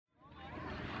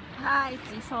嗨，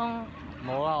子峰。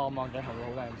冇啦，我望鏡頭會好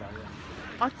靚仔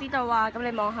嘅。我知道啊，咁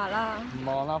你望下啦。唔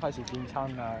望啦，費事見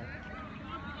親啊！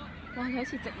哇，你好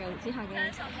似夕陽之下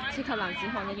嘅超級男子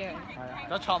漢一樣。係啊，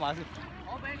等坐埋先。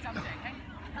我俾你浸成傾。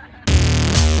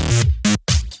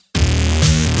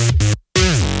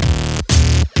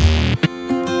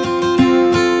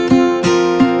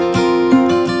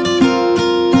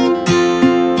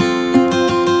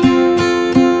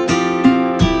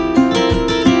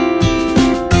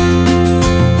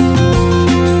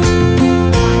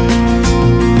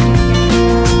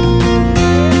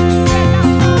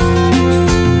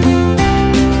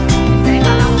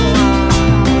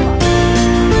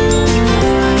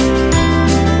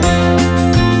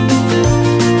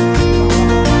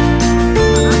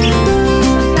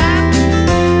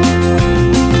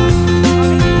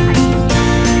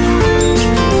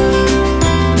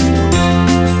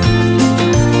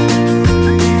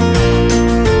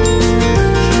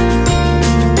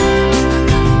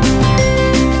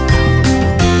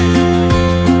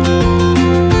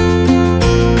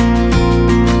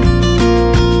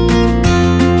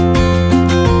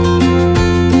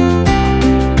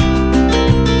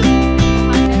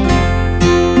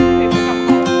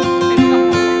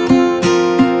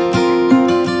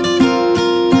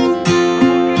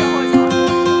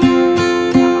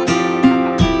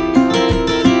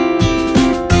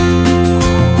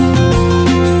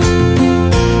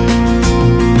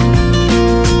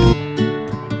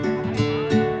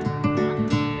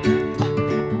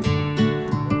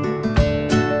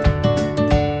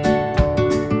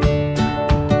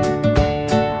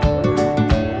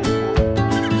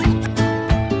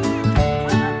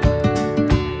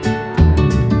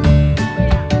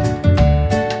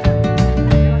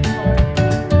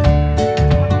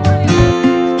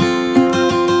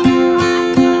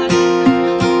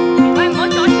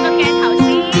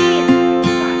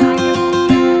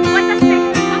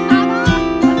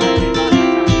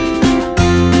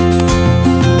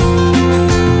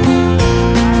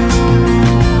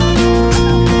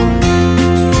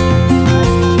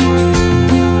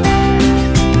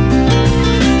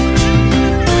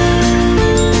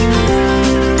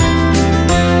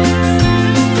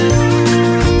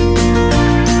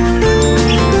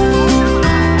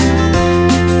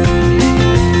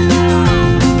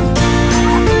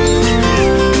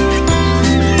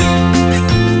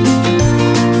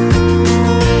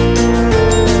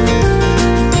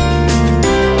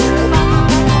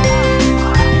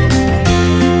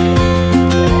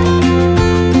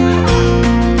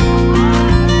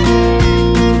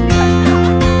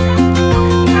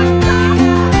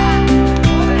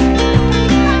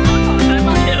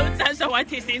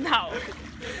鐵線頭，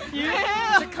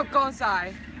即刻乾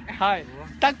晒。係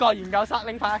德國研究室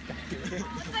拎翻一嚿。即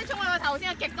係沖我個頭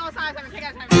先，極多沙，上面傾下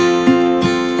上面。